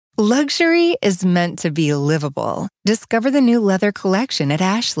Luxury is meant to be livable. Discover the new leather collection at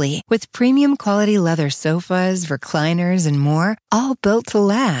Ashley with premium quality leather sofas, recliners, and more, all built to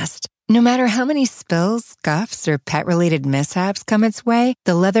last. No matter how many spills, scuffs, or pet-related mishaps come its way,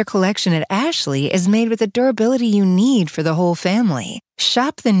 the leather collection at Ashley is made with the durability you need for the whole family.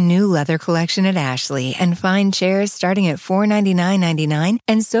 Shop the new leather collection at Ashley and find chairs starting at $499.99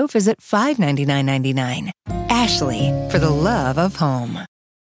 and sofas at $599.99. Ashley, for the love of home.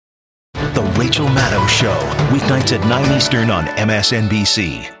 The Rachel Maddow Show, weeknights at 9 Eastern on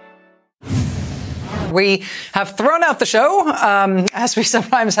MSNBC. We have thrown out the show, as we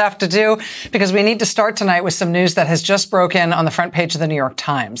sometimes have to do, because we need to start tonight with some news that has just broken on the front page of the New York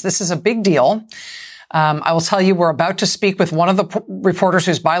Times. This is a big deal. I will tell you, we're about to speak with one of the reporters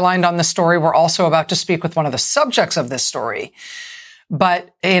who's bylined on this story. We're also about to speak with one of the subjects of this story.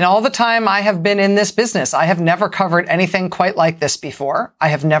 But in all the time I have been in this business, I have never covered anything quite like this before. I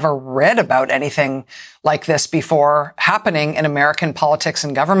have never read about anything like this before happening in American politics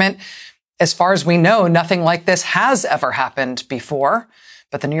and government. As far as we know, nothing like this has ever happened before.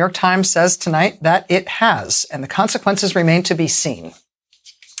 But the New York Times says tonight that it has, and the consequences remain to be seen.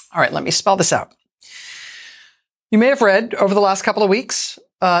 All right, let me spell this out. You may have read over the last couple of weeks,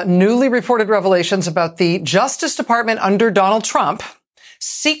 newly reported revelations about the Justice Department under Donald Trump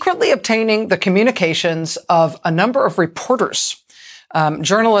secretly obtaining the communications of a number of reporters,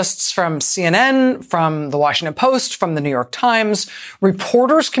 journalists from CNN, from the Washington Post, from the New York Times,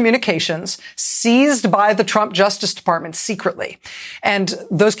 reporters' communications seized by the Trump Justice Department secretly. And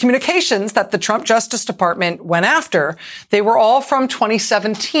those communications that the Trump Justice Department went after, they were all from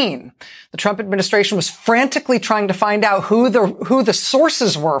 2017. The Trump administration was frantically trying to find out who the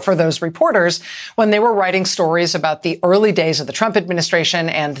sources were for those reporters when they were writing stories about the early days of the Trump administration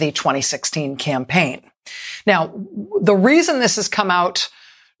and the 2016 campaign. Now, the reason this has come out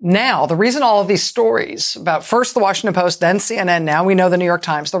now, the reason all of these stories about first the Washington Post, then CNN, now we know the New York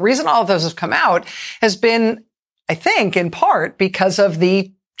Times, the reason all of those have come out has been, I think, in part because of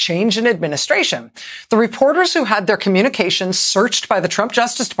the change in administration. The reporters who had their communications searched by the Trump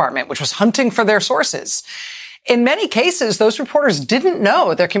Justice Department, which was hunting for their sources, in many cases, those reporters didn't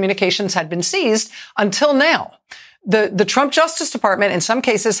know their communications had been seized until now. The Trump Justice Department, in some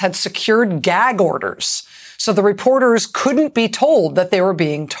cases, had secured gag orders. So the reporters couldn't be told that they were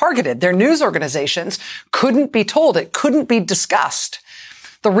being targeted. Their news organizations couldn't be told. It couldn't be discussed.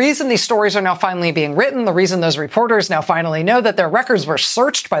 The reason these stories are now finally being written, the reason those reporters now finally know that their records were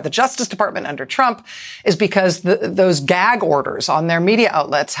searched by the Justice Department under Trump is because those gag orders on their media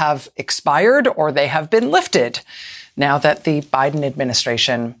outlets have expired or they have been lifted now that the Biden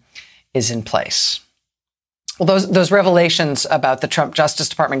administration is in place. Well, those revelations about the Trump Justice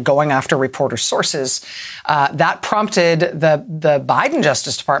Department going after reporters' sources, that prompted the Biden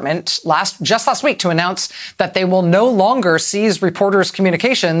Justice Department just last week to announce that they will no longer seize reporters'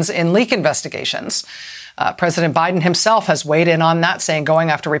 communications in leak investigations. President Biden himself has weighed in on that, saying going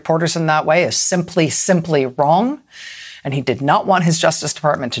after reporters in that way is simply wrong. And he did not want his Justice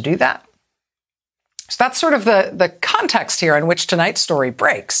Department to do that. So that's sort of the context here in which tonight's story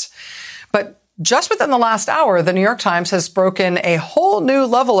breaks. But just within the last hour, the New York Times has broken a whole new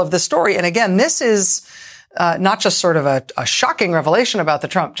level of the story. And again, this is not just sort of a shocking revelation about the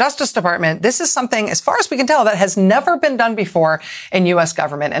Trump Justice Department. This is something, as far as we can tell, that has never been done before in U.S.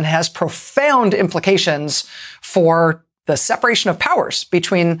 government and has profound implications for the separation of powers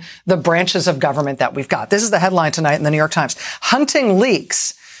between the branches of government that we've got. This is the headline tonight in the New York Times. Hunting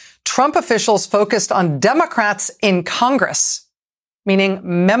leaks. Trump officials focused on Democrats in Congress, meaning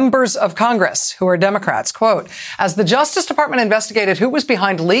members of Congress who are Democrats. Quote, as the Justice Department investigated who was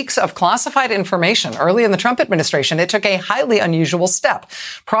behind leaks of classified information early in the Trump administration, it took a highly unusual step.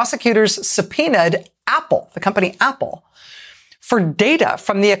 Prosecutors subpoenaed Apple, the company Apple, for data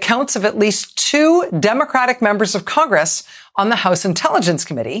from the accounts of at least 2 Democratic members of Congress on the House Intelligence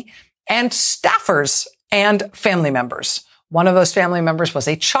Committee and staffers and family members. One of those family members was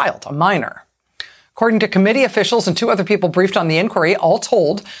a child, a minor. According to committee officials and 2 other people briefed on the inquiry, all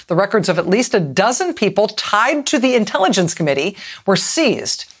told, the records of at least a dozen people tied to the Intelligence Committee were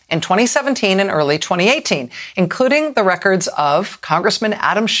seized in 2017 and early 2018, including the records of Congressman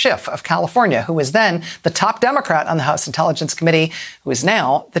Adam Schiff of California, who was then the top Democrat on the House Intelligence Committee, who is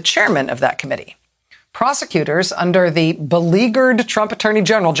now the chairman of that committee. Prosecutors under the beleaguered Trump Attorney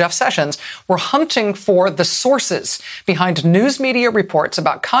General Jeff Sessions were hunting for the sources behind news media reports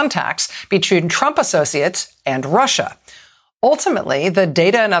about contacts between Trump associates and Russia. Ultimately, the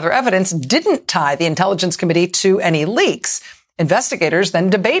data and other evidence didn't tie the Intelligence Committee to any leaks. Investigators then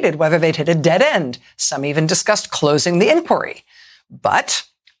debated whether they'd hit a dead end. Some even discussed closing the inquiry. But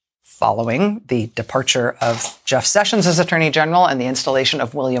following the departure of Jeff Sessions as Attorney General and the installation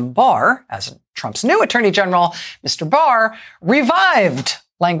of William Barr as Trump's new Attorney General. Mr. Barr revived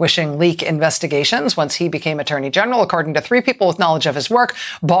languishing leak investigations once he became Attorney General. According to 3 people with knowledge of his work,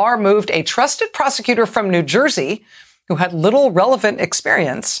 Barr moved a trusted prosecutor from New Jersey who had little relevant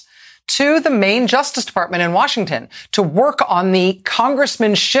experience to the main Justice Department in Washington to work on the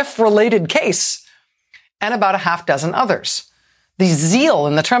Congressman Schiff-related case and about a half dozen others. The zeal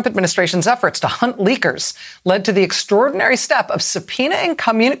in the Trump administration's efforts to hunt leakers led to the extraordinary step of subpoenaing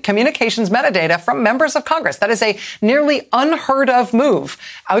communications metadata from members of Congress. That is a nearly unheard of move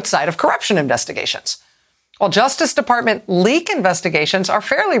outside of corruption investigations. While Justice Department leak investigations are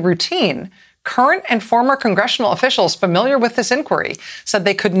fairly routine, current and former congressional officials familiar with this inquiry said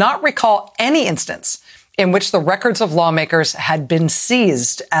they could not recall any instance in which the records of lawmakers had been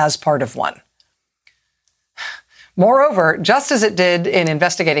seized as part of one. Moreover, just as it did in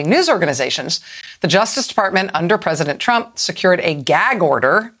investigating news organizations, the Justice Department under President Trump secured a gag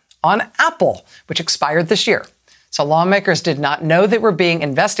order on Apple, which expired this year. So lawmakers did not know they were being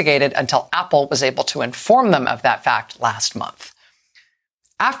investigated until Apple was able to inform them of that fact last month.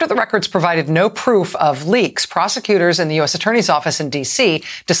 After the records provided no proof of leaks, prosecutors in the U.S. Attorney's Office in D.C.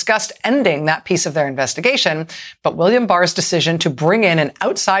 discussed ending that piece of their investigation, but William Barr's decision to bring in an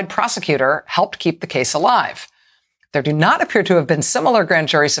outside prosecutor helped keep the case alive. There do not appear to have been similar grand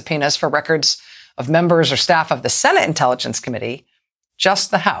jury subpoenas for records of members or staff of the Senate Intelligence Committee,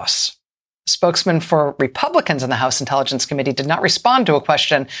 just the House. A spokesman for Republicans in the House Intelligence Committee did not respond to a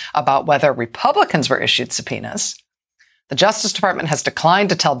question about whether Republicans were issued subpoenas. The Justice Department has declined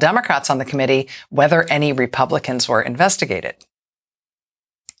to tell Democrats on the committee whether any Republicans were investigated.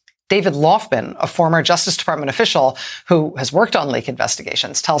 David Laufman, a former Justice Department official who has worked on leak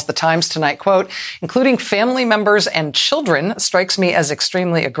investigations, tells The Times tonight, quote, including family members and children strikes me as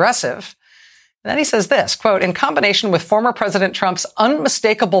extremely aggressive. And then he says this, quote, in combination with former President Trump's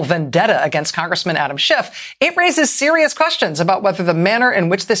unmistakable vendetta against Congressman Adam Schiff, it raises serious questions about whether the manner in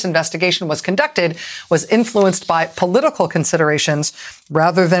which this investigation was conducted was influenced by political considerations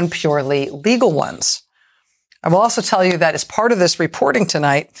rather than purely legal ones. I will also tell you that as part of this reporting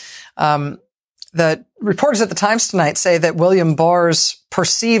tonight, the reporters at the Times tonight say that William Barr's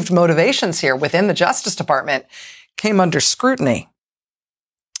perceived motivations here within the Justice Department came under scrutiny.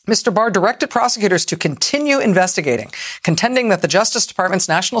 Mr. Barr directed prosecutors to continue investigating, contending that the Justice Department's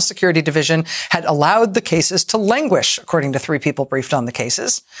National Security Division had allowed the cases to languish, according to 3 people briefed on the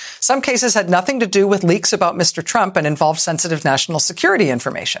cases. Some cases had nothing to do with leaks about Mr. Trump and involved sensitive national security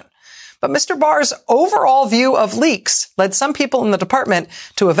information. But Mr. Barr's overall view of leaks led some people in the department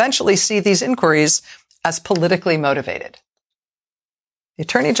to eventually see these inquiries as politically motivated. The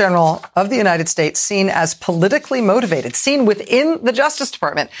Attorney General of the United States seen as politically motivated, seen within the Justice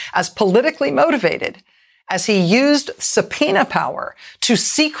Department as politically motivated, as he used subpoena power to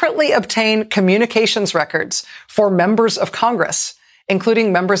secretly obtain communications records for members of Congress,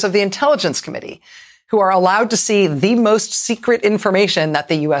 including members of the Intelligence Committee, who are allowed to see the most secret information that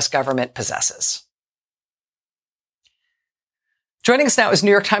the U.S. government possesses. Joining us now is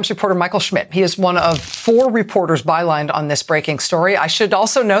New York Times reporter Michael Schmidt. He is one of 4 reporters bylined on this breaking story. I should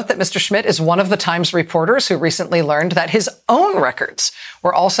also note that Mr. Schmidt is one of the Times reporters who recently learned that his own records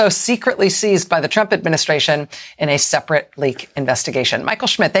were also secretly seized by the Trump administration in a separate leak investigation. Michael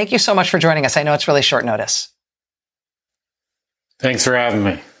Schmidt, thank you so much for joining us. I know it's really short notice. Thanks for having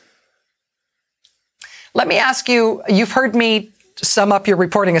me. Let me ask you, you've heard me sum up your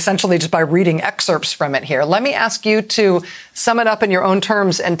reporting essentially just by reading excerpts from it here. Let me ask you to sum it up in your own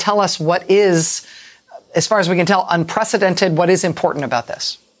terms and tell us what is, as far as we can tell, unprecedented, what is important about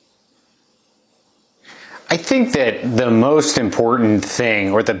this. I think that the most important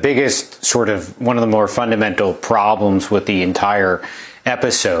thing, or the biggest sort of one of the more fundamental problems with the entire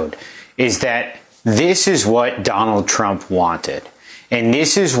episode, is that this is what Donald Trump wanted. And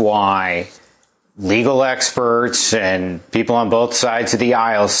this is why legal experts and people on both sides of the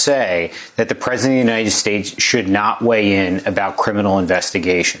aisle say that the President of the United States should not weigh in about criminal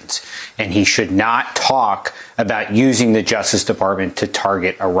investigations. And he should not talk about using the Justice Department to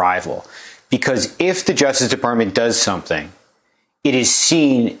target a rival. Because if the Justice Department does something, it is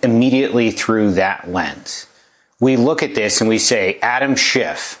seen immediately through that lens. We look at this and we say, Adam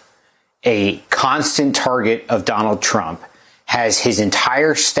Schiff, a constant target of Donald Trump, has his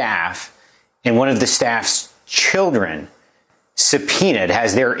entire staff and one of the staff's children subpoenaed,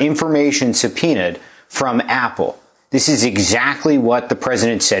 has their information subpoenaed from Apple. This is exactly what the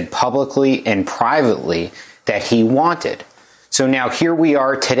president said publicly and privately that he wanted. So now here we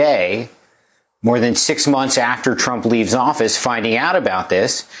are today more than 6 months after Trump leaves office, finding out about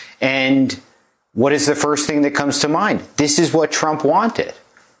this. And what is the first thing that comes to mind? This is what Trump wanted.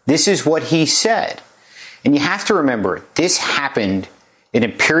 This is what he said. And you have to remember, this happened in a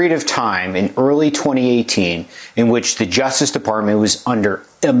period of time in early 2018 in which the Justice Department was under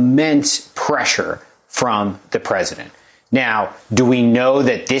immense pressure from the president. Now, do we know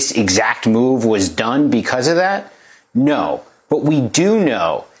that this exact move was done because of that? No. But we do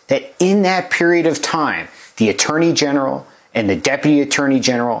know that in that period of time, the Attorney General and the Deputy Attorney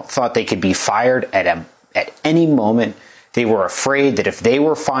General thought they could be fired at any moment. They were afraid that if they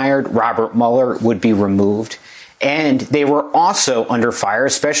were fired, Robert Mueller would be removed. And they were also under fire,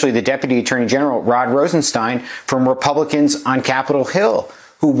 especially the Deputy Attorney General, Rod Rosenstein, from Republicans on Capitol Hill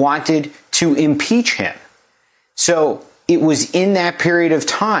who wanted to impeach him. So it was in that period of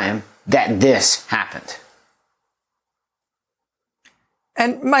time that this happened.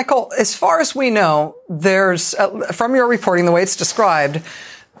 And Michael, as far as we know, there's, from your reporting, the way it's described,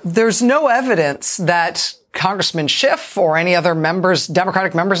 there's no evidence that Congressman Schiff or any other members,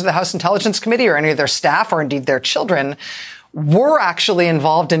 Democratic members of the House Intelligence Committee or any of their staff or indeed their children were actually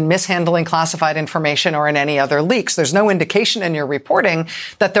involved in mishandling classified information or in any other leaks. There's no indication in your reporting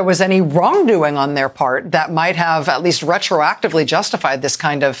that there was any wrongdoing on their part that might have at least retroactively justified this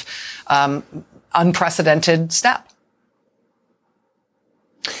kind of unprecedented step.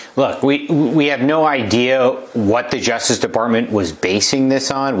 Look, we have no idea what the Justice Department was basing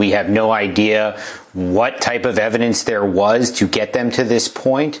this on. We have no idea what type of evidence there was to get them to this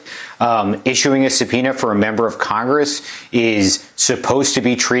point. Issuing a subpoena for a member of Congress is supposed to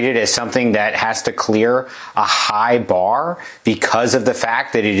be treated as something that has to clear a high bar because of the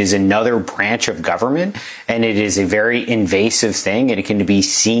fact that it is another branch of government and it is a very invasive thing and it can be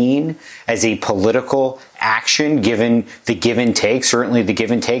seen as a political action given the give and take, certainly the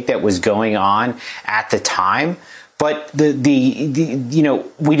give and take that was going on at the time. But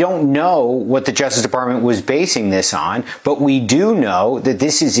we don't know what the Justice Department was basing this on, but we do know that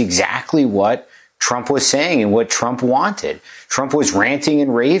this is exactly what Trump was saying and what Trump wanted. Trump was ranting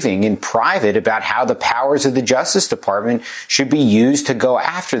and raving in private about how the powers of the Justice Department should be used to go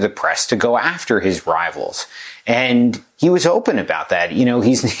after the press, to go after his rivals. And he was open about that.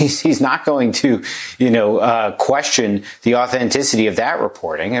 He's not going to, question the authenticity of that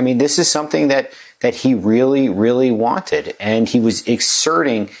reporting. I mean, this is something that he really, really wanted. And he was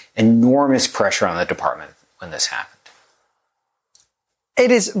exerting enormous pressure on the department when this happened.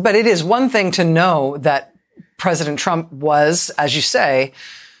 But it is one thing to know that President Trump was, as you say,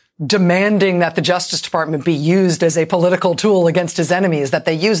 demanding that the Justice Department be used as a political tool against his enemies, that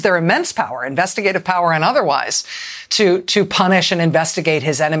they use their immense power, investigative power and otherwise, to punish and investigate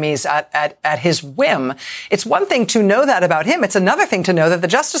his enemies at his whim. It's one thing to know that about him. It's another thing to know that the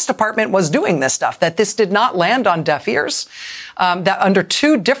Justice Department was doing this stuff, that this did not land on deaf ears, that under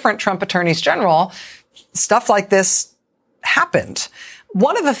two different Trump attorneys general, stuff like this happened.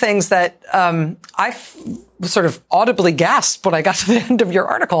 One of the things that I sort of audibly gasped when I got to the end of your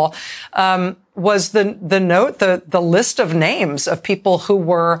article was the note, the list of names of people who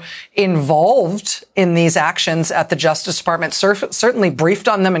were involved in these actions at the Justice Department, certainly briefed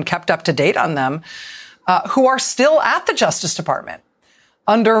on them and kept up to date on them, who are still at the Justice Department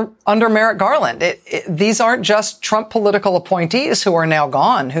under Merrick Garland. These aren't just Trump political appointees who are now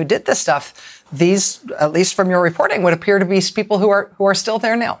gone who did this stuff. These, at least from your reporting, would appear to be people who are still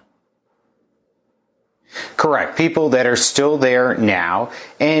there now. Correct. People that are still there now.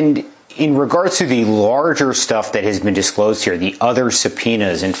 And in regards to the larger stuff that has been disclosed here, the other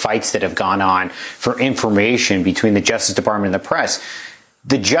subpoenas and fights that have gone on for information between the Justice Department and the press,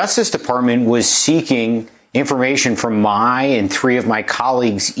 the Justice Department was seeking information from my and three of my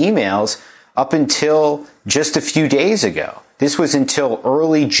colleagues' emails up until just a few days ago. This was until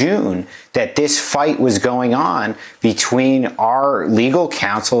early June that this fight was going on between our legal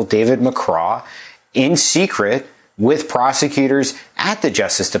counsel, David McCraw, in secret with prosecutors at the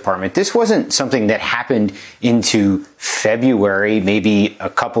Justice Department. This wasn't something that happened into February, maybe a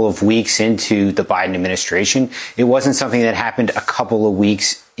couple of weeks into the Biden administration. It wasn't something that happened a couple of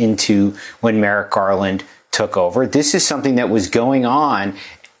weeks into when Merrick Garland took over. This is something that was going on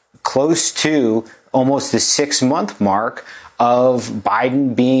close to almost the 6-month mark of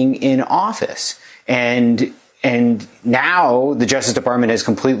Biden being in office. And now the Justice Department has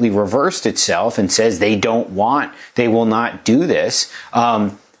completely reversed itself and says they will not do this.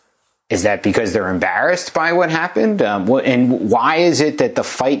 Is that because they're embarrassed by what happened? And why is it that the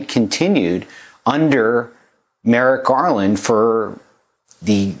fight continued under Merrick Garland for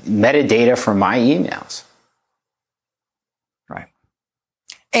the metadata from my emails?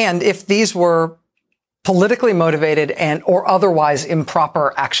 And if these were politically motivated and or otherwise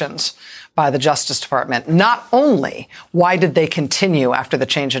improper actions by the Justice Department, not only why did they continue after the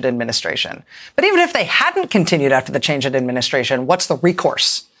change in administration, but even if they hadn't continued after the change in administration, what's the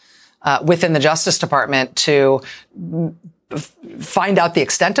recourse within the Justice Department to find out the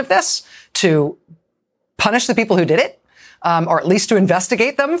extent of this, to punish the people who did it, or at least to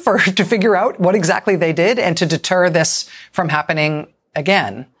investigate them to figure out what exactly they did and to deter this from happening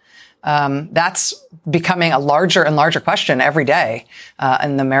again? That's becoming a larger and larger question every day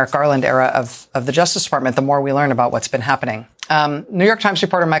in the Merrick Garland era of the Justice Department, the more we learn about what's been happening. New York Times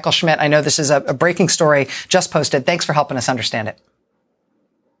reporter Michael Schmidt, I know this is a breaking story just posted. Thanks for helping us understand it.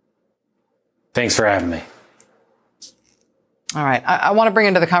 Thanks for having me. All right. I want to bring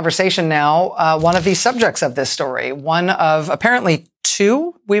into the conversation now one of the subjects of this story, one of apparently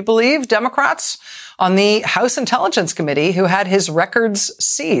two, we believe, Democrats on the House Intelligence Committee who had his records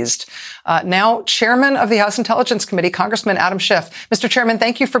seized. Now, Chairman of the House Intelligence Committee, Congressman Adam Schiff. Mr. Chairman,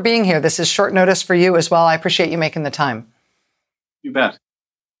 thank you for being here. This is short notice for you as well. I appreciate you making the time. You bet.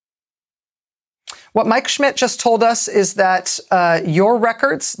 What Mike Schmidt just told us is that your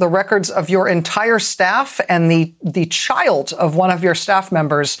records, the records of your entire staff and the child of one of your staff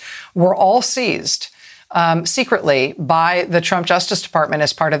members were all seized secretly by the Trump Justice Department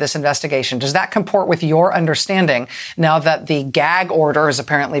as part of this investigation. Does that comport with your understanding now that the gag order has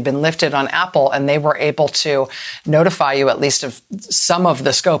apparently been lifted on Apple and they were able to notify you at least of some of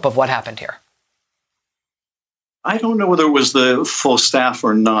the scope of what happened here? I don't know whether it was the full staff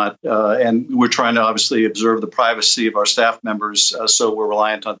or not. And we're trying to obviously observe the privacy of our staff members. So we're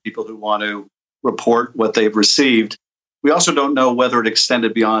reliant on people who want to report what they've received. We also don't know whether it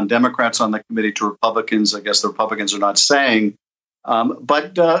extended beyond Democrats on the committee to Republicans. I guess the Republicans are not saying.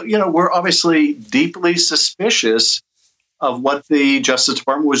 But we're obviously deeply suspicious of what the Justice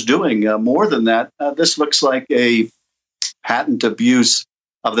Department was doing. More than that, this looks like a patent abuse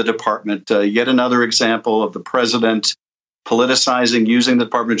of the department. Yet another example of the president politicizing, using the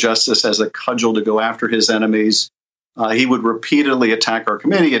Department of Justice as a cudgel to go after his enemies. He would repeatedly attack our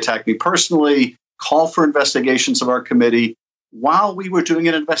committee, attack me personally, call for investigations of our committee while we were doing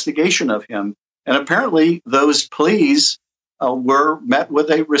an investigation of him. And apparently those pleas were met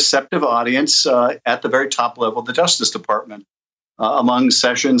with a receptive audience at the very top level of the Justice Department, among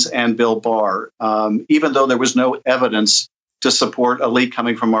Sessions and Bill Barr, even though there was no evidence to support a leak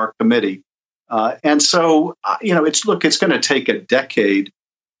coming from our committee. And so, it's going to take a decade,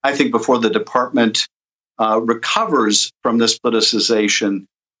 I think, before the department recovers from this politicization.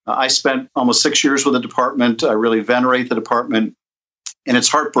 I spent almost 6 years with the department. I really venerate the department. And it's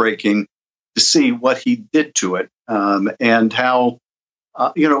heartbreaking to see what he did to it and how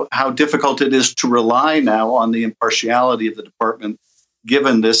difficult it is to rely now on the impartiality of the department,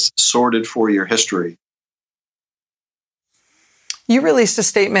 given this sordid 4-year history. You released a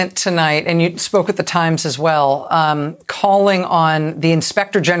statement tonight, and you spoke at the Times as well, calling on the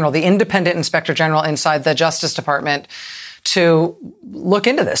Inspector General, the independent Inspector General inside the Justice Department, to look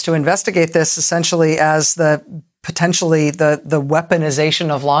into this, to investigate this essentially as potentially the weaponization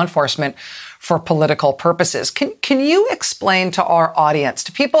of law enforcement for political purposes. Can you explain to our audience,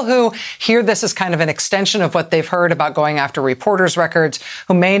 to people who hear this as kind of an extension of what they've heard about going after reporters' records,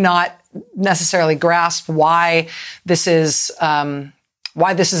 who may not necessarily grasp why this is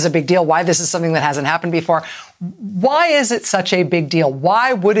a big deal, why this is something that hasn't happened before? Why is it such a big deal?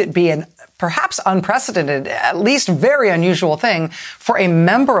 Why would it be an perhaps unprecedented, at least very unusual thing for a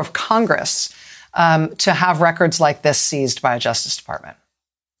member of Congress to have records like this seized by a Justice Department?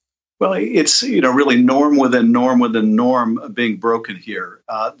 Well, it's, really norm within norm being broken here.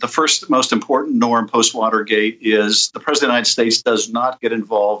 The first most important norm post-Watergate is the President of the United States does not get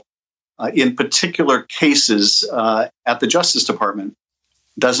involved in particular cases at the Justice Department,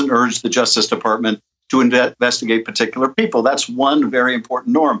 doesn't urge the Justice Department to investigate particular people. That's one very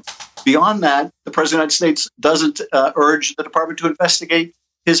important norm. Beyond that, the President of the United States doesn't urge the department to investigate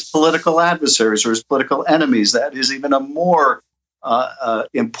his political adversaries or his political enemies. That is even a more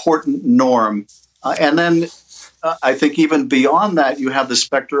important norm. And then I think even beyond that, you have the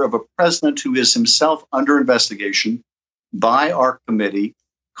specter of a president who is himself under investigation by our committee,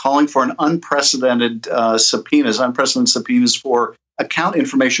 calling for an unprecedented subpoenas for account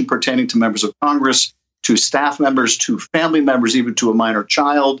information pertaining to members of Congress, to staff members, to family members, even to a minor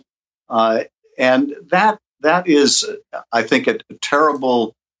child. And that is, I think, a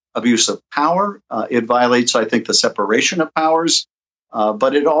terrible abuse of power. It violates, I think, the separation of powers.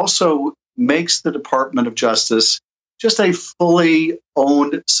 But it also makes the Department of Justice just a fully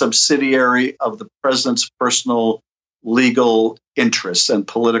owned subsidiary of the president's personal legal interests and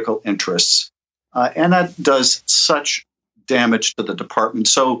political interests. And that does such damage to the department.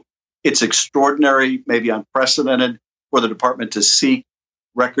 So it's extraordinary, maybe unprecedented, for the department to seek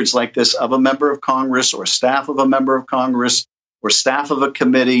records like this of a member of Congress or staff of a member of Congress or staff of a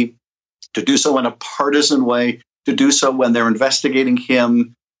committee, to do so in a partisan way, to do so when they're investigating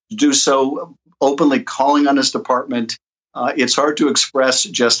him, to do so openly calling on his department. It's hard to express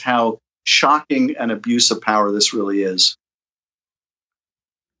just how shocking an abuse of power this really is.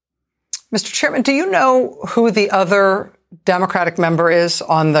 Mr. Chairman, do you know who the other Democratic member is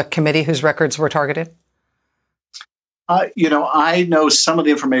on the committee whose records were targeted? I know some of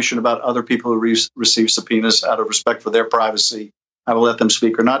the information about other people who receive subpoenas out of respect for their privacy. I will let them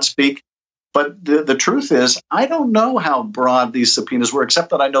speak or not speak. But the truth is, I don't know how broad these subpoenas were, except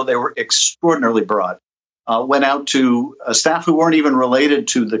that I know they were extraordinarily broad. Went out to staff who weren't even related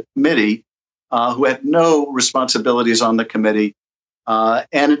to the committee, who had no responsibilities on the committee.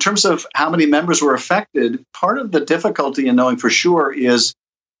 And in terms of how many members were affected, part of the difficulty in knowing for sure is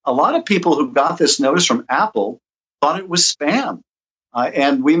a lot of people who got this notice from Apple thought it was spam.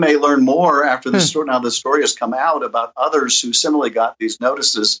 And we may learn more after the story. Now the story has come out about others who similarly got these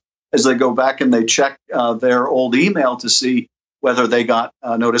notices as they go back and they check their old email to see whether they got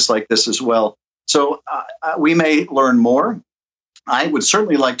a notice like this as well. So we may learn more. I would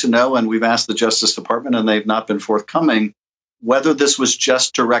certainly like to know, and we've asked the Justice Department and they've not been forthcoming, whether this was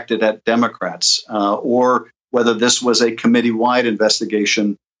just directed at Democrats or whether this was a committee-wide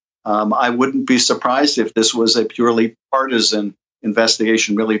investigation. I wouldn't be surprised if this was a purely partisan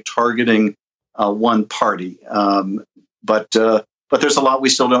investigation, really targeting one party. But there's a lot we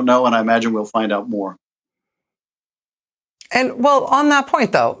still don't know, and I imagine we'll find out more. And, well, on that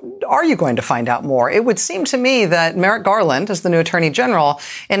point, though, are you going to find out more? It would seem to me that Merrick Garland, as the new Attorney General,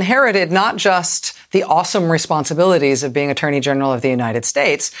 inherited not just the awesome responsibilities of being Attorney General of the United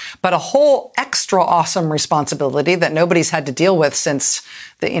States, but a whole extra awesome responsibility that nobody's had to deal with since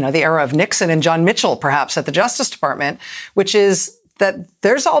the era of Nixon and John Mitchell, perhaps, at the Justice Department, which is that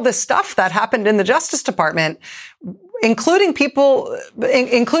there's all this stuff that happened in the Justice Department, including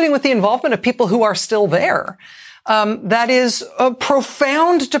with the involvement of people who are still there. That is a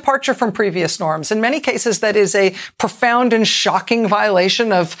profound departure from previous norms. In many cases, that is a profound and shocking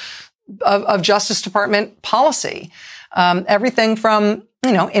violation of Justice Department policy. Everything from,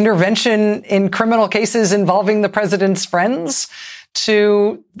 intervention in criminal cases involving the president's friends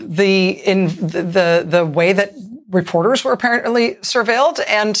to the way that reporters were apparently surveilled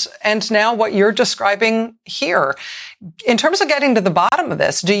and now what you're describing here. In terms of getting to the bottom of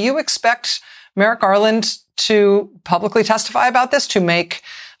this, do you expect Merrick Garland to publicly testify about this, to make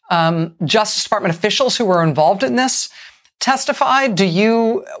Justice Department officials who were involved in this testify? Do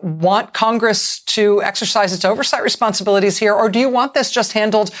you want Congress to exercise its oversight responsibilities here, or do you want this just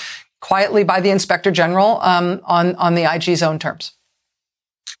handled quietly by the Inspector General on the IG's own terms?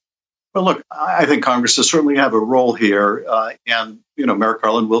 Well, look, I think Congress will certainly have a role here. And Merrick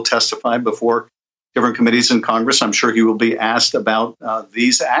Garland will testify before different committees in Congress. I'm sure he will be asked about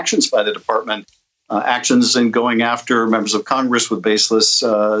these actions by the department, actions in going after members of Congress with baseless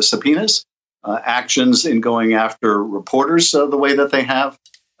subpoenas, actions in going after reporters the way that they have,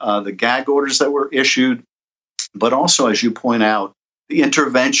 the gag orders that were issued, but also, as you point out, the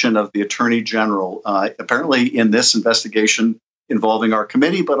intervention of the Attorney General, apparently in this investigation involving our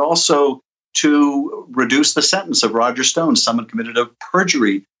committee, but also to reduce the sentence of Roger Stone, someone committed of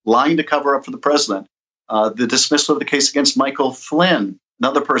perjury, lying to cover up for the president. The dismissal of the case against Michael Flynn,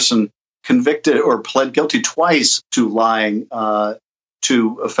 another person convicted or pled guilty twice to lying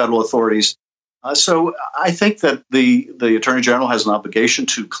to federal authorities. So I think that the Attorney General has an obligation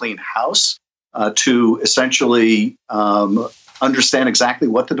to clean house, to essentially understand exactly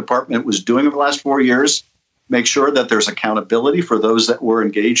what the department was doing over the last 4 years, make sure that there's accountability for those that were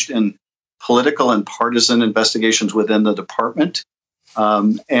engaged in political and partisan investigations within the department.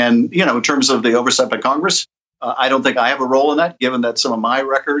 And, in terms of the oversight by Congress, I don't think I have a role in that, given that some of my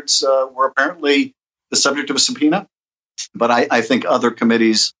records were apparently the subject of a subpoena. But I think other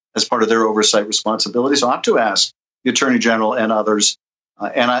committees, as part of their oversight responsibilities, ought to ask the Attorney General and others.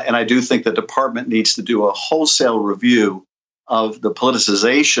 And I do think the department needs to do a wholesale review of the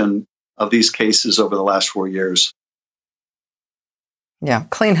politicization of these cases over the last 4 years. Yeah,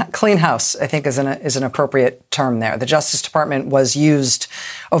 clean house, I think, is an appropriate term there. The Justice Department was used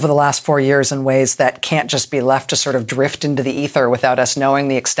over the last 4 years in ways that can't just be left to sort of drift into the ether without us knowing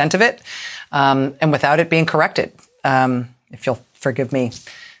the extent of it, and without it being corrected. If you'll forgive me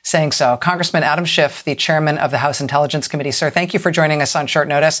saying so. Congressman Adam Schiff, the chairman of the House Intelligence Committee. Sir, thank you for joining us on short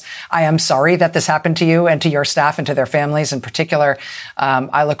notice. I am sorry that this happened to you and to your staff and to their families in particular.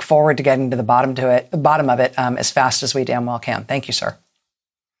 I look forward to getting to the bottom of it as fast as we damn well can. Thank you, sir.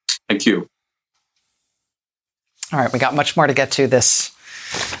 Thank you. All right, we got much more to get to this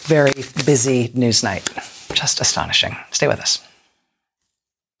very busy news night. Just astonishing. Stay with us.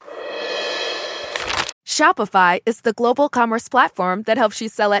 Shopify is the global commerce platform that helps you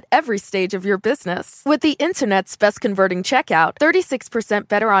sell at every stage of your business. With the internet's best converting checkout, 36%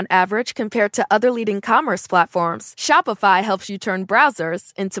 better on average compared to other leading commerce platforms, Shopify helps you turn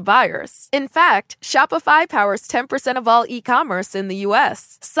browsers into buyers. In fact, Shopify powers 10% of all e-commerce in the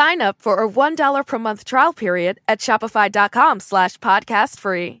U.S. Sign up for a $1 per month trial period at shopify.com/podcast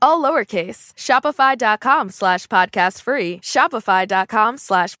free. All lowercase, shopify.com/podcast free,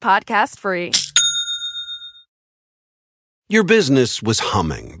 shopify.com/podcast free. Your business was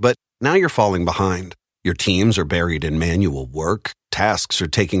humming, but now you're falling behind. Your teams are buried in manual work, tasks are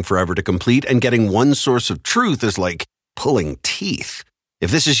taking forever to complete, and getting one source of truth is like pulling teeth.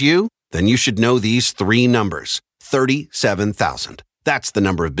 If this is you, then you should know these three numbers: 37,000. That's the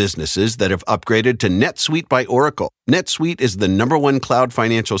number of businesses that have upgraded to NetSuite by Oracle. NetSuite is the #1 cloud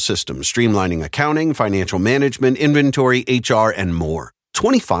financial system, streamlining accounting, financial management, inventory, HR, and more.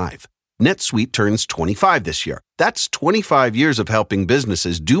 25. NetSuite turns 25 this year. That's 25 years of helping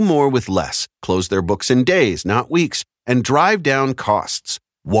businesses do more with less, close their books in days, not weeks, and drive down costs.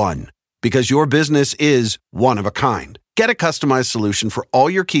 One, because your business is one of a kind. Get a customized solution for all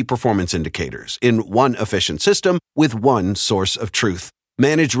your key performance indicators in one efficient system with one source of truth.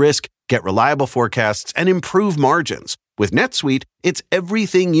 Manage risk, get reliable forecasts, and improve margins. With NetSuite, it's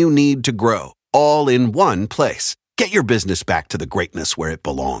everything you need to grow, all in one place. Get your business back to the greatness where it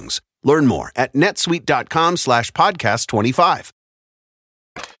belongs. Learn more at netsuite.com/podcast25.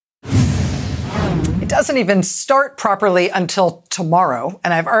 It doesn't even start properly until tomorrow,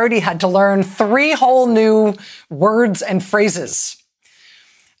 and I've already had to learn 3 whole new words and phrases.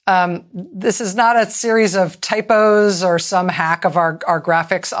 This is not a series of typos or some hack of our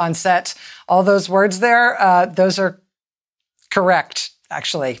graphics on set. All those words there, those are correct,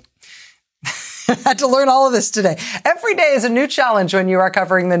 actually. I had to learn all of this today. Every day is a new challenge when you are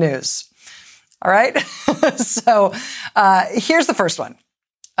covering the news. All right. So here's the first one.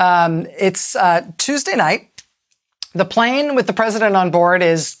 It's Tuesday night. The plane with the president on board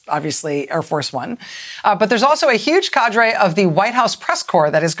is obviously Air Force One. But there's also a huge cadre of the White House press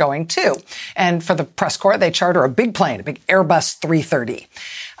corps that is going too. And for the press corps, they charter a big plane, a big Airbus 330.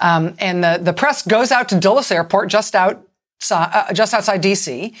 And the press goes out to Dulles Airport just outside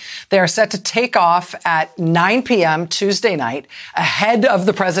D.C. They are set to take off at 9 p.m. Tuesday night ahead of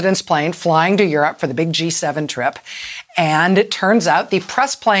the president's plane flying to Europe for the big G7 trip. And it turns out the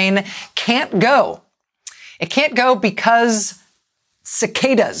press plane can't go. It can't go because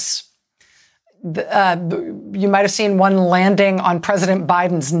cicadas. You might have seen one landing on President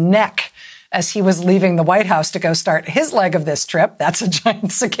Biden's neck as he was leaving the White House to go start his leg of this trip. That's a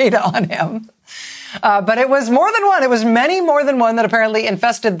giant cicada on him. But it was more than one. It was many more than one that apparently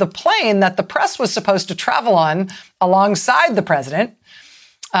infested the plane that the press was supposed to travel on alongside the president.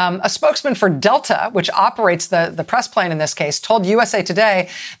 A spokesman for Delta, which operates the press plane in this case, told USA Today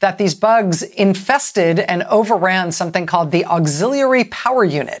that these bugs infested and overran something called the auxiliary power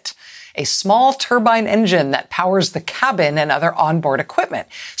unit, a small turbine engine that powers the cabin and other onboard equipment.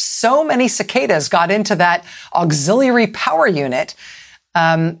 So many cicadas got into that auxiliary power unit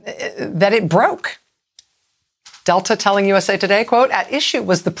that it broke. Delta telling USA Today, quote, "At issue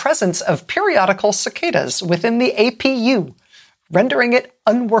was the presence of periodical cicadas within the APU, rendering it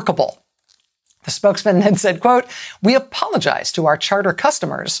unworkable." The spokesman then said, quote, "We apologize to our charter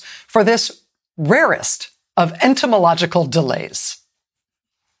customers for this rarest of entomological delays."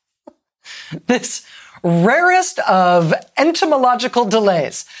 This rarest of entomological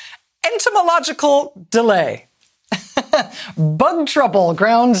delays. Entomological delay. Bug trouble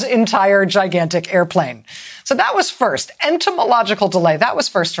grounds entire gigantic airplane. So that was first. Entomological delay. That was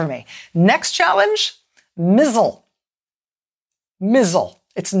first for me. Next challenge, mizzle. Mizzle.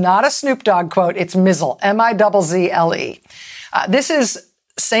 It's not a Snoop Dogg quote. It's mizzle. M-I-Z-Z-L-E. This is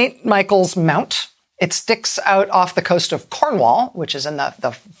St. Michael's Mount. It sticks out off the coast of Cornwall, which is in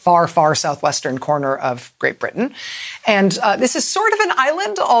the far, far southwestern corner of Great Britain. And this is sort of an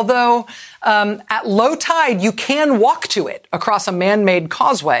island, although at low tide, you can walk to it across a man-made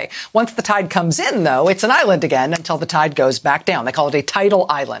causeway. Once the tide comes in, though, it's an island again until the tide goes back down. They call it a tidal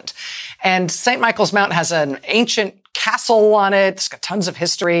island. And St. Michael's Mount has an ancient castle on it. It's got tons of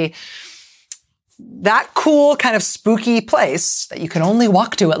history. that cool kind of spooky place that you can only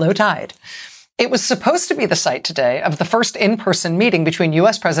walk to at low tide. It was supposed to be the site today of the first in-person meeting between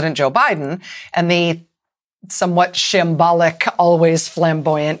U.S. President Joe Biden and the somewhat shambolic, always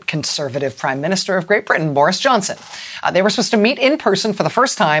flamboyant conservative Prime Minister of Great Britain, Boris Johnson. They were supposed to meet in person for the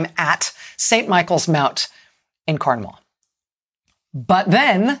first time at St. Michael's Mount in Cornwall. But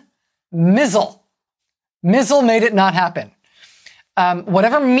then, Mizzle made it not happen.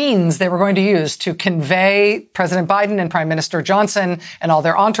 Whatever means they were going to use to convey President Biden and Prime Minister Johnson and all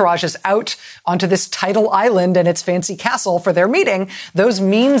their entourages out onto this tidal island and its fancy castle for their meeting, those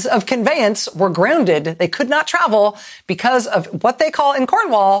means of conveyance were grounded. They could not travel because of what they call in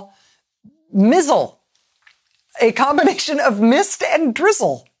Cornwall, mizzle, a combination of mist and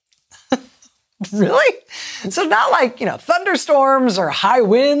drizzle. Really? So not like, thunderstorms or high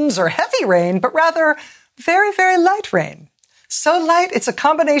winds or heavy rain, but rather very, very light rain. So light, it's a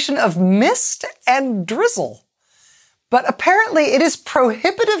combination of mist and drizzle. But apparently it is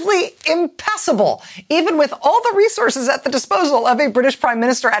prohibitively impassable, even with all the resources at the disposal of a British Prime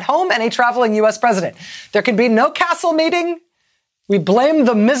Minister at home and a traveling U.S. President. There can be no castle meeting. We blame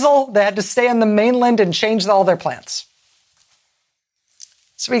the mizzle. They had to stay on the mainland and change all their plans.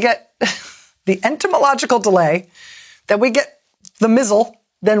 So we get the entomological delay, then we get the mizzle,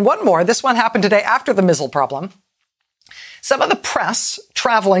 then one more. This one happened today after the mizzle problem. Some of the press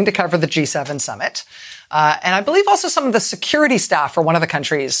traveling to cover the G7 summit, and I believe also some of the security staff for one of the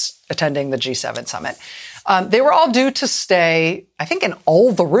countries attending the G7 summit, they were all due to stay, I think, in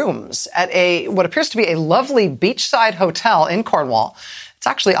all the rooms at what appears to be a lovely beachside hotel in Cornwall. It's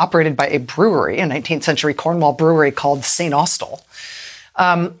actually operated by a brewery, a 19th century Cornwall brewery called St. Austell.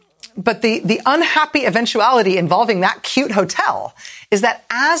 But the unhappy eventuality involving that cute hotel is that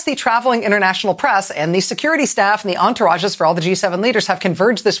as the traveling international press and the security staff and the entourages for all the G7 leaders have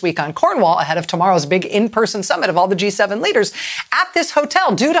converged this week on Cornwall ahead of tomorrow's big in-person summit of all the G7 leaders, at this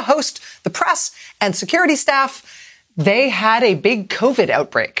hotel, due to host the press and security staff, they had a big COVID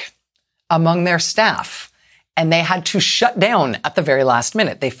outbreak among their staff. And they had to shut down at the very last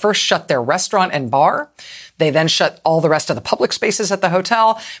minute. They first shut their restaurant and bar. They then shut all the rest of the public spaces at the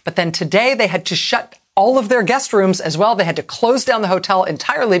hotel. But then today they had to shut all of their guest rooms as well. They had to close down the hotel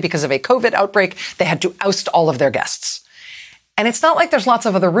entirely because of a COVID outbreak. They had to oust all of their guests. And it's not like there's lots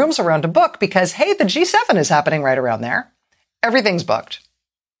of other rooms around to book because, hey, the G7 is happening right around there. Everything's booked.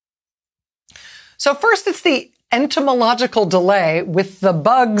 So first it's the entomological delay with the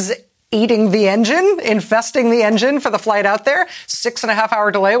bugs eating the engine, infesting the engine for the flight out there. 6.5 hour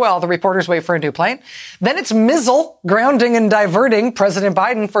delay while the reporters wait for a new plane. Then it's mizzle, grounding and diverting President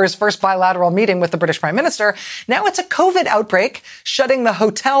Biden for his first bilateral meeting with the British Prime Minister. Now it's a COVID outbreak, shutting the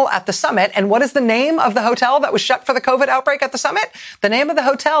hotel at the summit. And what is the name of the hotel that was shut for the COVID outbreak at the summit? The name of the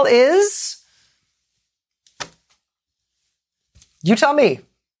hotel is... You tell me.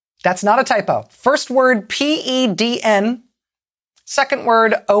 That's not a typo. First word, P-E-D-N. Second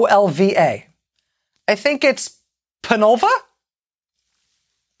word, O-L-V-A. I think it's Penolva?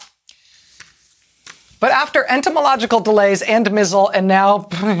 But after entomological delays and mizzle and now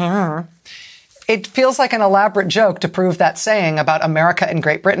it feels like an elaborate joke to prove that saying about America and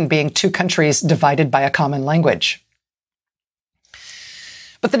Great Britain being two countries divided by a common language.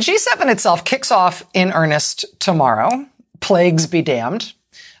 But the G7 itself kicks off in earnest tomorrow. Plagues be damned.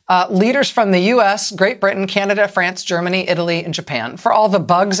 Leaders from the U.S., Great Britain, Canada, France, Germany, Italy, and Japan. For all the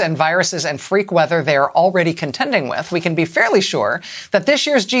bugs and viruses and freak weather they are already contending with, we can be fairly sure that this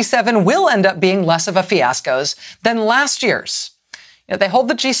year's G7 will end up being less of a fiasco than last year's. They hold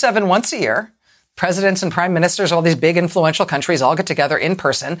the G7 once a year. Presidents and prime ministers, all these big influential countries all get together in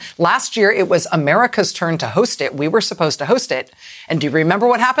person. Last year, it was America's turn to host it. We were supposed to host it. And do you remember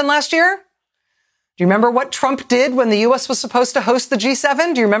what happened last year? Do you remember what Trump did when the U.S. was supposed to host the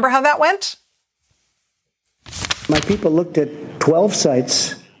G7? Do you remember how that went? My people looked at 12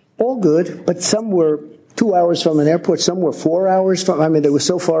 sites, all good, but some were 2 hours from an airport, some were 4 hours from, they were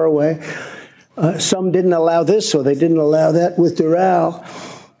so far away. Some didn't allow this or they didn't allow that. With Doral,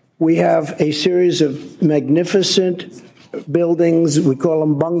 we have a series of magnificent buildings. We call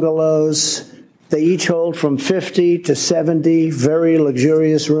them bungalows. They each hold from 50 to 70 very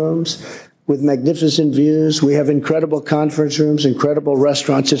luxurious rooms with magnificent views. We have incredible conference rooms, incredible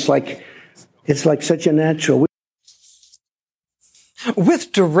restaurants. It's like such a natural.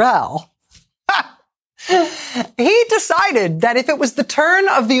 With Doral, he decided that if it was the turn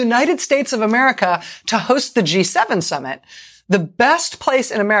of the United States of America to host the G7 summit, the best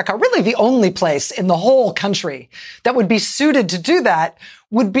place in America, really the only place in the whole country that would be suited to do that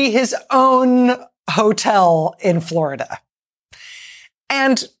would be his own hotel in Florida.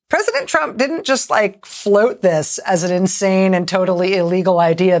 And President Trump didn't just float this as an insane and totally illegal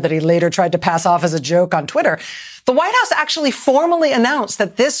idea that he later tried to pass off as a joke on Twitter. The White House actually formally announced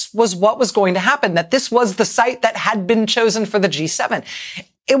that this was what was going to happen, that this was the site that had been chosen for the G7.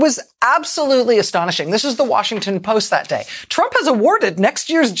 It was absolutely astonishing. This was the Washington Post that day. Trump has awarded next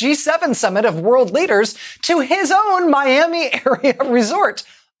year's G7 summit of world leaders to his own Miami area resort,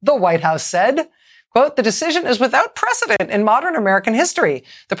 the White House said. Quote, the decision is without precedent in modern American history.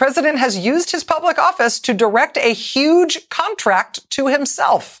 The president has used his public office to direct a huge contract to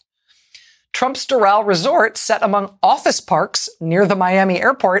himself. Trump's Doral Resort, set among office parks near the Miami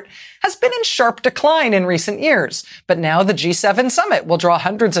airport, has been in sharp decline in recent years. But now the G7 summit will draw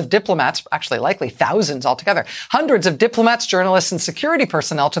hundreds of diplomats, actually likely thousands altogether, hundreds of diplomats, journalists, and security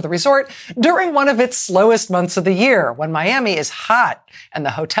personnel to the resort during one of its slowest months of the year, when Miami is hot and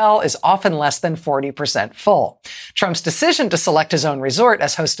the hotel is often less than 40% full. Trump's decision to select his own resort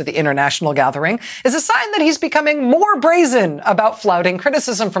as host of the international gathering is a sign that he's becoming more brazen about flouting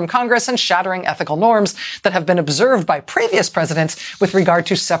criticism from Congress and shattering ethical norms that have been observed by previous presidents with regard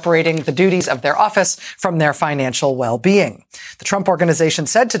to separating the duties of their office from their financial well-being. The Trump Organization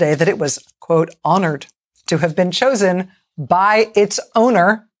said today that it was, quote, honored to have been chosen by its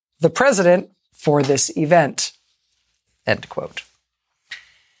owner, the president, for this event, end quote.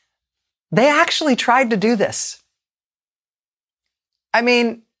 They actually tried to do this. I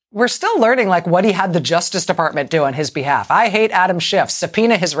mean, we're still learning what he had the Justice Department do on his behalf. I hate Adam Schiff.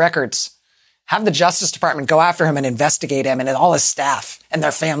 Subpoena his records. Have the Justice Department go after him and investigate him and all his staff and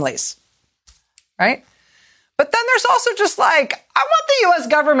their families. Right? But then there's also just I want the U.S.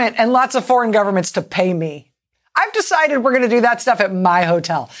 government and lots of foreign governments to pay me. I've decided we're going to do that stuff at my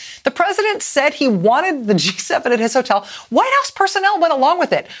hotel. The president said he wanted the G7 at his hotel. White House personnel went along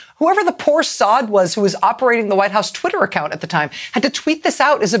with it. Whoever the poor sod was who was operating the White House Twitter account at the time had to tweet this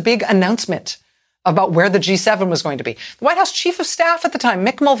out as a big announcement about where the G7 was going to be. The White House chief of staff at the time,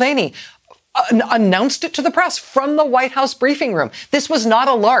 Mick Mulvaney, announced it to the press from the White House briefing room. This was not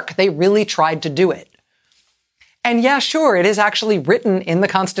a lark. They really tried to do it. And yeah, sure, it is actually written in the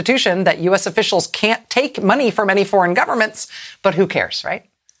Constitution that U.S. officials can't take money from any foreign governments, but who cares, right?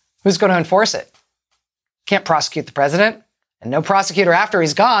 Who's going to enforce it? Can't prosecute the president, and no prosecutor after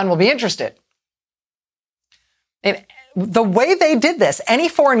he's gone will be interested. And the way they did this, any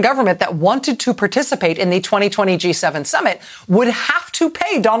foreign government that wanted to participate in the 2020 G7 summit would have to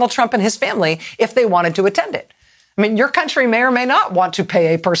pay Donald Trump and his family if they wanted to attend it. I mean, your country may or may not want to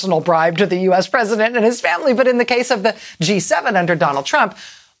pay a personal bribe to the U.S. president and his family, but in the case of the G7 under Donald Trump,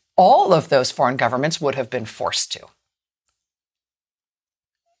 all of those foreign governments would have been forced to.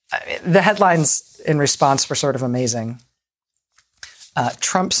 The headlines in response were sort of amazing.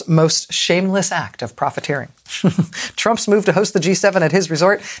 Trump's most shameless act of profiteering. Trump's move to host the G7 at his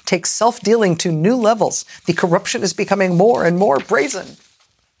resort takes self-dealing to new levels. The corruption is becoming more and more brazen.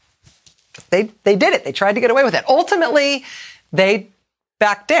 They did it. They tried to get away with it. Ultimately, they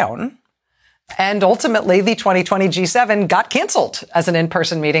backed down. And ultimately, the 2020 G7 got canceled as an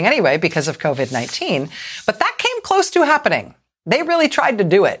in-person meeting anyway because of COVID-19. But that came close to happening. They really tried to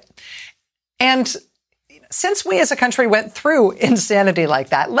do it. And since we as a country went through insanity like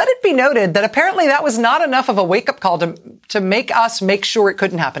that, let it be noted that apparently that was not enough of a wake-up call to make us make sure it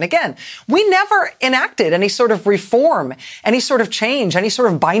couldn't happen again. We never enacted any sort of reform, any sort of change, any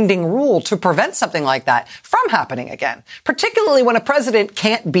sort of binding rule to prevent something like that from happening again, particularly when a president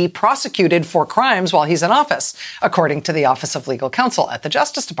can't be prosecuted for crimes while he's in office, according to the Office of Legal Counsel at the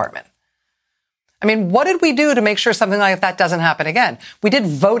Justice Department. I mean, what did we do to make sure something like that doesn't happen again? We did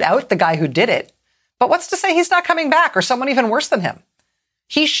vote out the guy who did it. But what's to say he's not coming back or someone even worse than him?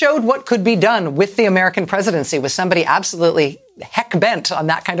 He showed what could be done with the American presidency with somebody absolutely heck-bent on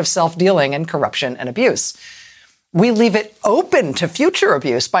that kind of self-dealing and corruption and abuse. We leave it open to future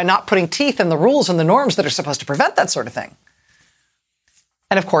abuse by not putting teeth in the rules and the norms that are supposed to prevent that sort of thing.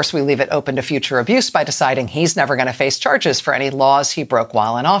 And of course, we leave it open to future abuse by deciding he's never going to face charges for any laws he broke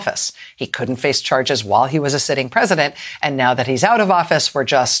while in office. He couldn't face charges while he was a sitting president. And now that he's out of office, we're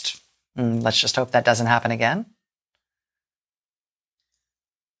just... let's just hope that doesn't happen again.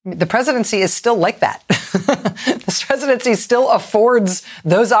 The presidency is still like that. This presidency still affords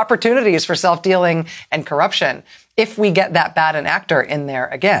those opportunities for self-dealing and corruption if we get that bad an actor in there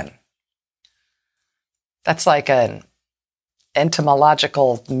again. That's like an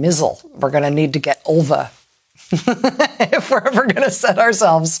entomological mizzle. We're going to need to get Ulva if we're ever going to set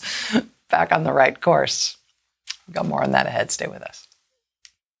ourselves back on the right course. We've got more on that ahead. Stay with us.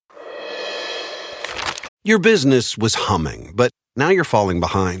 Your business was humming, but now you're falling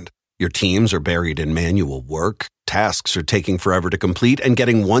behind. Your teams are buried in manual work, tasks are taking forever to complete, and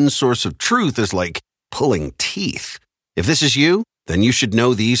getting one source of truth is like pulling teeth. If this is you, then you should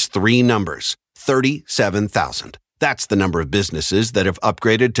know these three numbers. 37,000. That's the number of businesses that have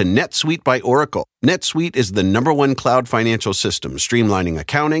upgraded to NetSuite by Oracle. NetSuite is the #1 cloud financial system, streamlining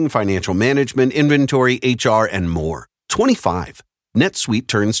accounting, financial management, inventory, HR, and more. 25. NetSuite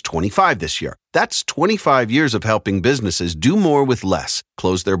turns 25 this year. That's 25 years of helping businesses do more with less,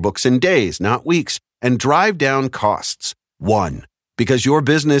 close their books in days, not weeks, and drive down costs. One. Because your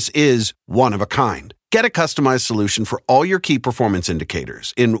business is one of a kind. Get a customized solution for all your key performance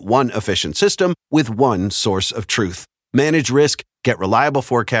indicators in one efficient system with one source of truth. Manage risk, get reliable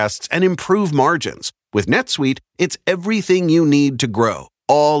forecasts, and improve margins. With NetSuite, it's everything you need to grow,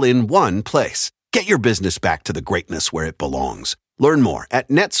 all in one place. Get your business back to the greatness where it belongs. Learn more at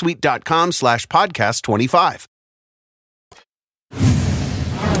netsuite.com/podcast25.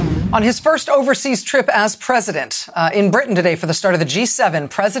 On his first overseas trip as president in Britain today for the start of the G7,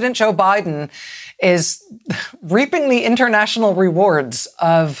 President Joe Biden is reaping the international rewards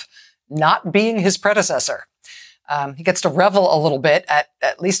of not being his predecessor. He gets to revel a little bit, at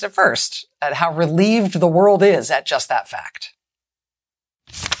least at first, at how relieved the world is at just that fact.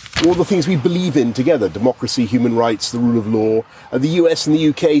 All the things we believe in together, democracy, human rights, the rule of law, the US and the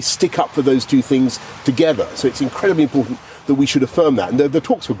UK stick up for those two things together. So it's incredibly important that we should affirm that. And the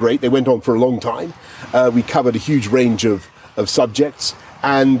talks were great. They went on for a long time. We covered a huge range of subjects.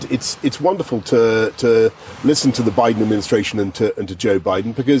 And it's wonderful to listen to the Biden administration and to Joe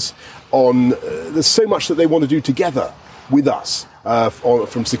Biden, because there's so much that they want to do together with us,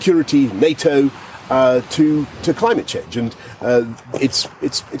 from security, NATO, to climate change. And it's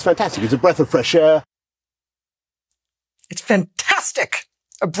fantastic. It's a breath of fresh air. It's fantastic.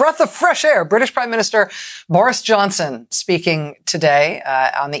 A breath of fresh air. British Prime Minister Boris Johnson speaking today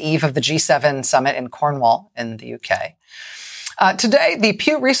on the eve of the G7 summit in Cornwall in the UK. Today, the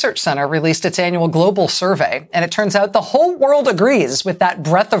Pew Research Center released its annual global survey, and it turns out the whole world agrees with that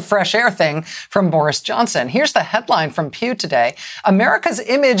breath of fresh air thing from Boris Johnson. Here's the headline from Pew today. America's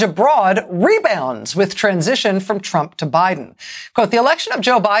image abroad rebounds with transition from Trump to Biden. Quote, the election of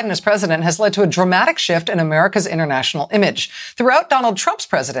Joe Biden as president has led to a dramatic shift in America's international image. Throughout Donald Trump's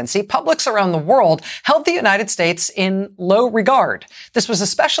presidency, publics around the world held the United States in low regard. This was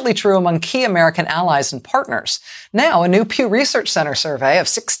especially true among key American allies and partners. Now, a new Pew Research Center survey of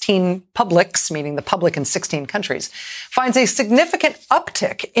 16 publics, meaning the public in 16 countries, finds a significant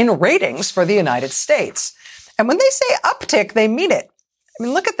uptick in ratings for the United States. And when they say uptick, they mean it. I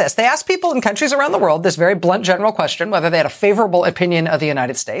mean, look at this. They asked people in countries around the world this very blunt general question, whether they had a favorable opinion of the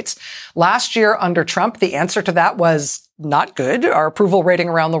United States. Last year under Trump, the answer to that was not good. Our approval rating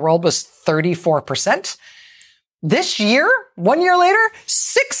around the world was 34%. This year, 1 year later,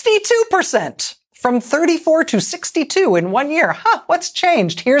 62%. From 34 to 62 in 1 year. What's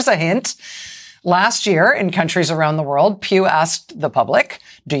changed? Here's a hint. Last year, in countries around the world, Pew asked the public,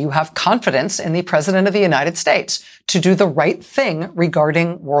 do you have confidence in the President of the United States to do the right thing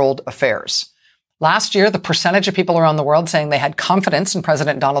regarding world affairs? Last year, the percentage of people around the world saying they had confidence in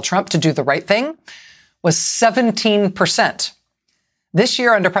President Donald Trump to do the right thing was 17%. This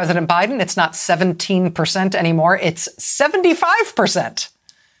year, under President Biden, it's not 17% anymore. It's 75%.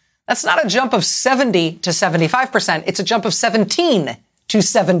 That's not a jump of 70 to 75%. It's a jump of 17 to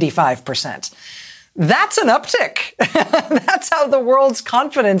 75%. That's an uptick. That's how the world's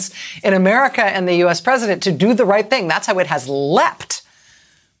confidence in America and the U.S. president to do the right thing, that's how it has leapt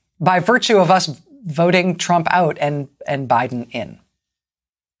by virtue of us voting Trump out and Biden in.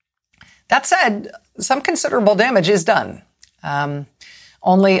 That said, some considerable damage is done.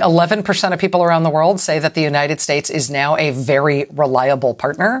 Only 11% of people around the world say that the United States is now a very reliable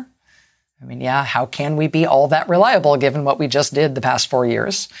partner. I mean, yeah, how can we be all that reliable given what we just did the past 4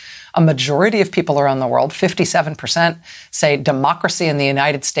 years? A majority of people around the world, 57%, say democracy in the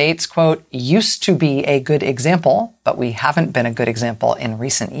United States, quote, used to be a good example, but we haven't been a good example in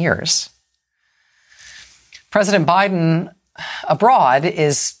recent years. President Biden abroad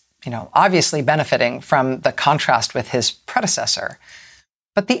is, obviously benefiting from the contrast with his predecessor.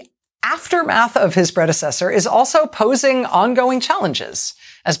 But the aftermath of his predecessor is also posing ongoing challenges.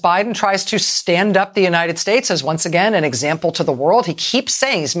 As Biden tries to stand up the United States as, once again, an example to the world, he keeps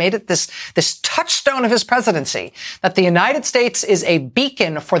saying, he's made it this touchstone of his presidency, that the United States is a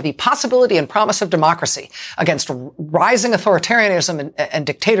beacon for the possibility and promise of democracy against rising authoritarianism and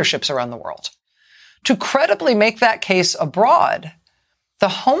dictatorships around the world. To credibly make that case abroad, the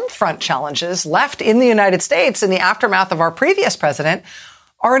home front challenges left in the United States in the aftermath of our previous president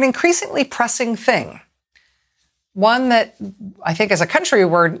are an increasingly pressing thing. one that I think as a country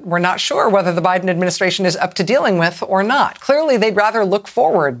we're not sure whether the Biden administration is up to dealing with or not. Clearly, they'd rather look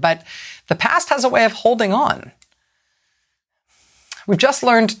forward, but the past has a way of holding on. We've just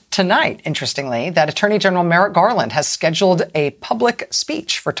learned tonight, interestingly, that Attorney General Merrick Garland has scheduled a public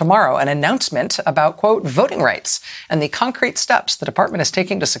speech for tomorrow, an announcement about, quote, voting rights and the concrete steps the department is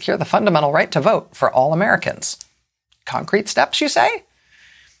taking to secure the fundamental right to vote for all Americans. Concrete steps, you say?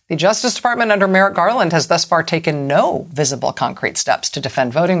 The Justice Department under Merrick Garland has thus far taken no visible concrete steps to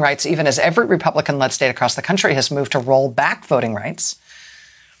defend voting rights, even as every Republican-led state across the country has moved to roll back voting rights.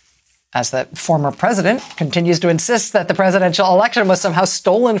 As the former president continues to insist that the presidential election was somehow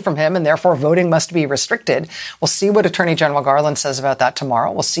stolen from him and therefore voting must be restricted. We'll see what Attorney General Garland says about that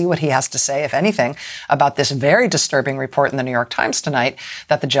tomorrow. We'll see what he has to say, if anything, about this very disturbing report in the New York Times tonight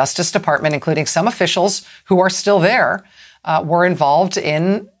that the Justice Department, including some officials who are still there, were involved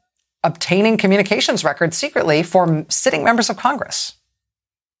in obtaining communications records secretly for sitting members of Congress.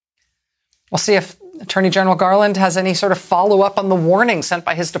 We'll see if Attorney General Garland has any sort of follow-up on the warning sent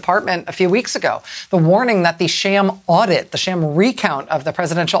by his department a few weeks ago. The warning that the sham audit, the sham recount of the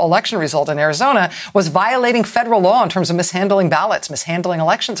presidential election result in Arizona was violating federal law in terms of mishandling ballots, mishandling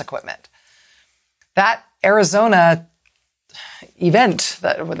elections equipment. That Arizona event,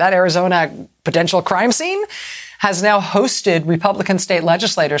 that Arizona potential crime scene, has now hosted Republican state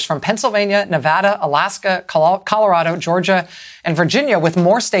legislators from Pennsylvania, Nevada, Alaska, Colorado, Georgia, and Virginia, with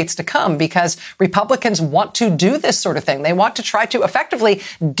more states to come, because Republicans want to do this sort of thing. They want to try to effectively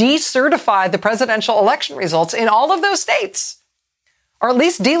decertify the presidential election results in all of those states, or at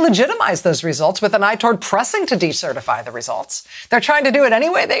least delegitimize those results with an eye toward pressing to decertify the results. They're trying to do it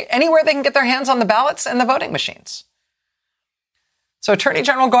anywhere they can get their hands on the ballots and the voting machines. So Attorney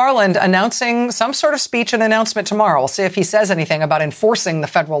General Garland announcing some sort of speech and announcement tomorrow. We'll see if he says anything about enforcing the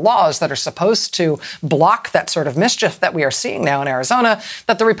federal laws that are supposed to block that sort of mischief that we are seeing now in Arizona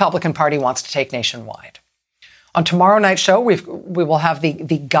that the Republican Party wants to take nationwide. On tomorrow night's show, we will have the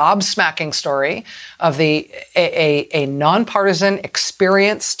gobsmacking story of a nonpartisan,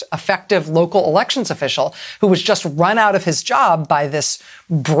 experienced, effective local elections official who was just run out of his job by this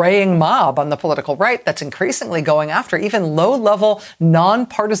braying mob on the political right that's increasingly going after even low-level,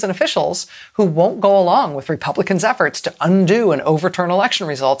 nonpartisan officials who won't go along with Republicans' efforts to undo and overturn election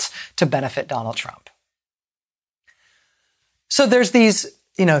results to benefit Donald Trump. So there's these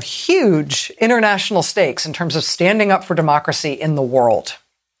huge international stakes in terms of standing up for democracy in the world,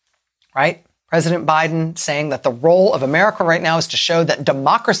 right? President Biden saying that the role of America right now is to show that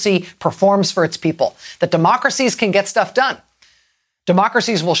democracy performs for its people, that democracies can get stuff done.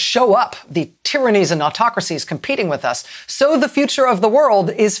 Democracies will show up the tyrannies and autocracies competing with us, so the future of the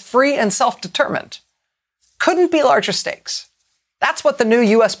world is free and self-determined. Couldn't be larger stakes. That's what the new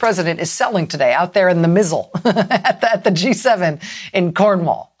U.S. president is selling today out there in the mizzle at the G7 in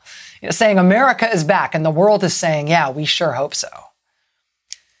Cornwall, saying America is back, and the world is saying, yeah, we sure hope so.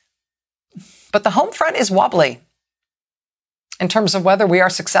 But the home front is wobbly in terms of whether we are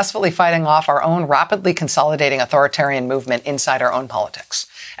successfully fighting off our own rapidly consolidating authoritarian movement inside our own politics,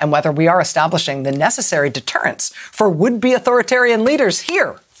 and whether we are establishing the necessary deterrents for would-be authoritarian leaders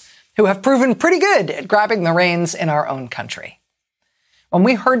here who have proven pretty good at grabbing the reins in our own country. When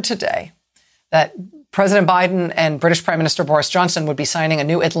we heard today that President Biden and British Prime Minister Boris Johnson would be signing a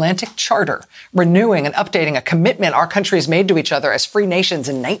new Atlantic Charter, renewing and updating a commitment our countries made to each other as free nations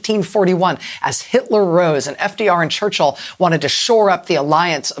in 1941, as Hitler rose and FDR and Churchill wanted to shore up the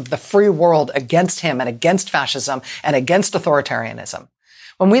alliance of the free world against him and against fascism and against authoritarianism.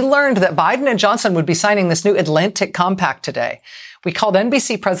 When we learned that Biden and Johnson would be signing this new Atlantic Compact today, we called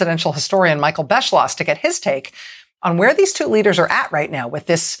NBC presidential historian Michael Beschloss to get his take on where these two leaders are at right now with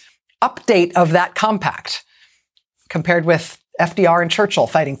this update of that compact compared with FDR and Churchill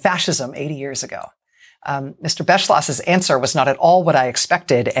fighting fascism 80 years ago. Mr. Beschloss's answer was not at all what I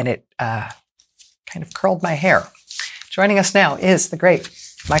expected, and it kind of curled my hair. Joining us now is the great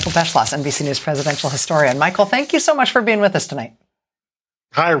Michael Beschloss, NBC News presidential historian. Michael, thank you so much for being with us tonight.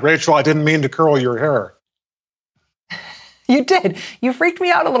 Hi, Rachel. I didn't mean to curl your hair. You did. You freaked me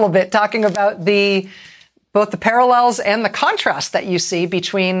out a little bit talking about both the parallels and the contrast that you see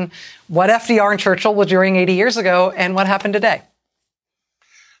between what FDR and Churchill were doing 80 years ago and what happened today.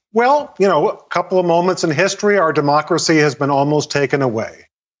 Well, a couple of moments in history, our democracy has been almost taken away.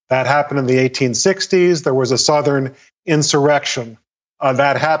 That happened in the 1860s. There was a Southern insurrection.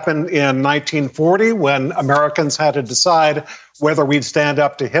 That happened in 1940 when Americans had to decide whether we'd stand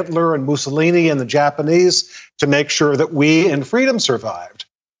up to Hitler and Mussolini and the Japanese to make sure that we in freedom survived.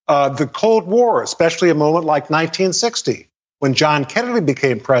 The Cold War, especially a moment like 1960, when John Kennedy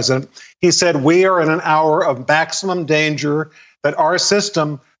became president, he said, "We are in an hour of maximum danger that our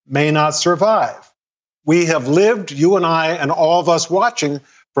system may not survive." We have lived, you and I and all of us watching,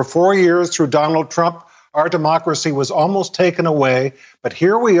 for 4 years through Donald Trump. Our democracy was almost taken away, but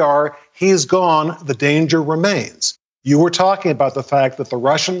here we are. He's gone. The danger remains. You were talking about the fact that the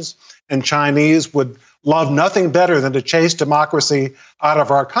Russians and Chinese would love nothing better than to chase democracy out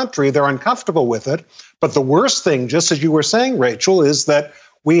of our country. They're uncomfortable with it. But the worst thing, just as you were saying, Rachel, is that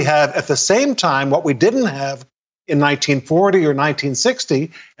we have at the same time what we didn't have in 1940 or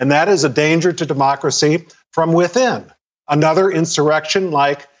 1960, and that is a danger to democracy from within. Another insurrection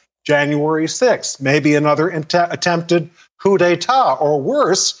like January 6th, maybe another attempted coup d'etat, or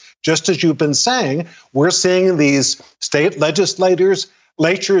worse, just as you've been saying, we're seeing these state legislatures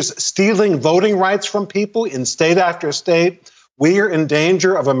stealing voting rights from people in state after state. We are in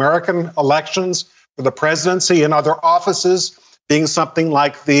danger of American elections for the presidency and other offices being something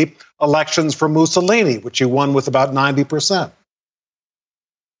like the elections for Mussolini, which he won with about 90%.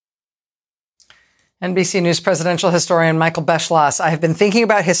 NBC News presidential historian Michael Beschloss. I have been thinking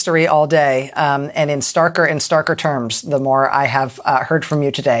about history all day, and in starker terms, the more I have heard from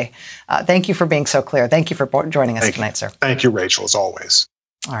you today. Thank you for being so clear. Thank you for joining us tonight, sir. Thank you, Rachel, as always.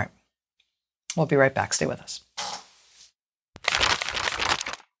 All right. We'll be right back. Stay with us.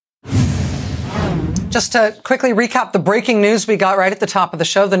 Just to quickly recap the breaking news we got right at the top of the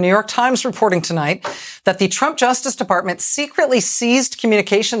show, the New York Times reporting tonight that the Trump Justice Department secretly seized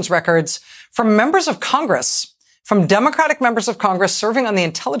communications records from members of Congress, from Democratic members of Congress serving on the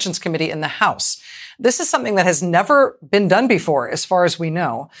Intelligence Committee in the House. This is something that has never been done before, as far as we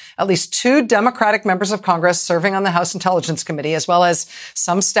know. At least 2 Democratic members of Congress serving on the House Intelligence Committee, as well as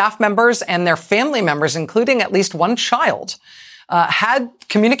some staff members and their family members, including at least one child, had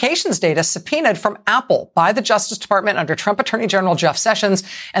communications data subpoenaed from Apple by the Justice Department under Trump Attorney General Jeff Sessions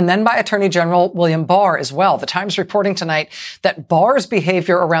and then by Attorney General William Barr as well. The Times reporting tonight that Barr's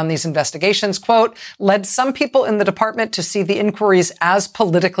behavior around these investigations, quote, led some people in the department to see the inquiries as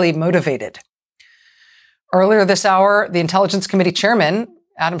politically motivated. Earlier this hour, the Intelligence Committee chairman,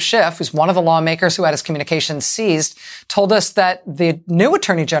 Adam Schiff, who's one of the lawmakers who had his communications seized, told us that the new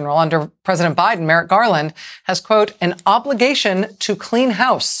Attorney General under President Biden, Merrick Garland, has, quote, an obligation to clean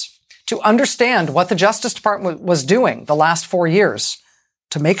house, to understand what the Justice Department was doing the last 4 years,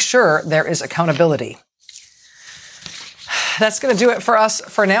 to make sure there is accountability. That's going to do it for us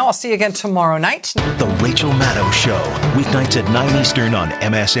for now. I'll see you again tomorrow night. The Rachel Maddow Show, weeknights at 9 Eastern on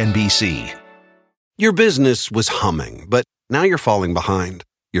MSNBC. Your business was humming, but now you're falling behind.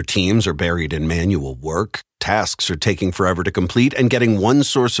 Your teams are buried in manual work, tasks are taking forever to complete, and getting one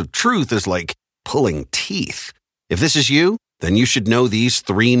source of truth is like pulling teeth. If this is you, then you should know these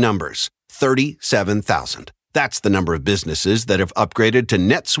 3 numbers. 37,000. That's the number of businesses that have upgraded to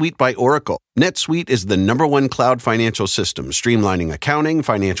NetSuite by Oracle. NetSuite is the #1 cloud financial system, streamlining accounting,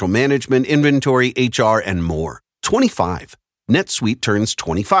 financial management, inventory, HR, and more. 25. NetSuite turns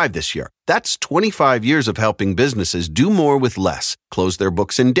 25 this year. That's 25 years of helping businesses do more with less, close their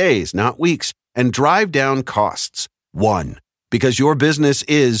books in days, not weeks, and drive down costs. 1. Because your business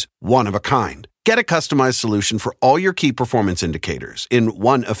is one of a kind. Get a customized solution for all your key performance indicators in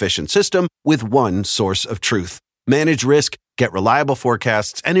one efficient system with one source of truth. Manage risk, get reliable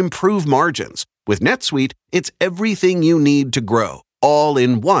forecasts, and improve margins. With NetSuite, it's everything you need to grow, all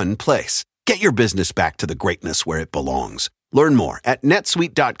in one place. Get your business back to the greatness where it belongs. Learn more at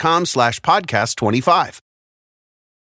netsuite.com/podcast25.